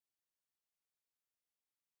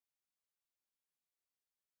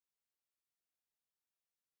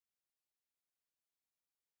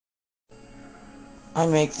I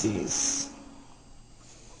make these.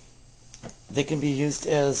 They can be used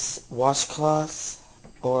as washcloths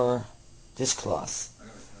or dishcloths.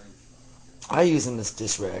 I use them as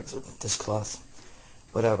dish rags or dishcloths,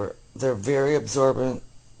 whatever. They're very absorbent.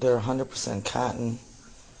 They're 100% cotton.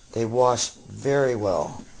 They wash very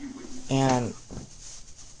well. And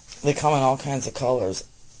they come in all kinds of colors.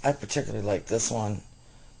 I particularly like this one.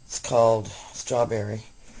 It's called strawberry.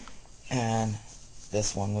 And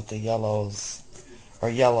this one with the yellows, or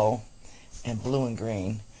yellow and blue and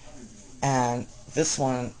green. And this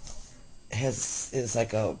one is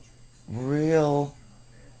like a real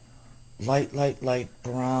light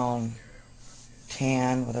brown,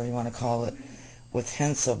 tan, whatever you want to call it, with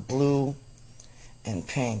hints of blue and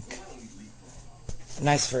pink.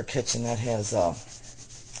 Nice for a kitchen that has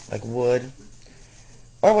like wood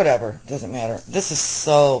or whatever, doesn't matter. This is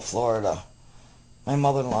so Florida. My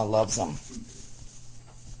mother-in-law loves them.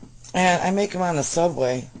 And I make them on the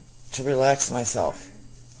subway to relax myself.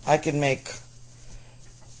 I can make,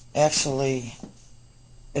 actually,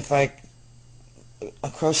 if I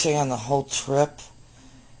crochet on the whole trip,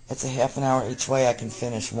 it's a half an hour each way, I can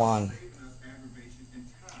finish one.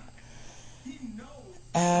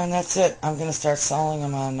 And that's it. I'm going to start selling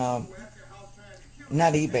them on,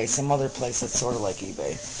 not eBay, some other place that's sort of like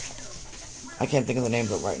eBay. I can't think of the name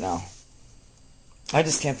of it right now. I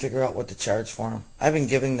just can't figure out what to charge for them. I've been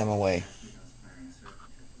giving them away.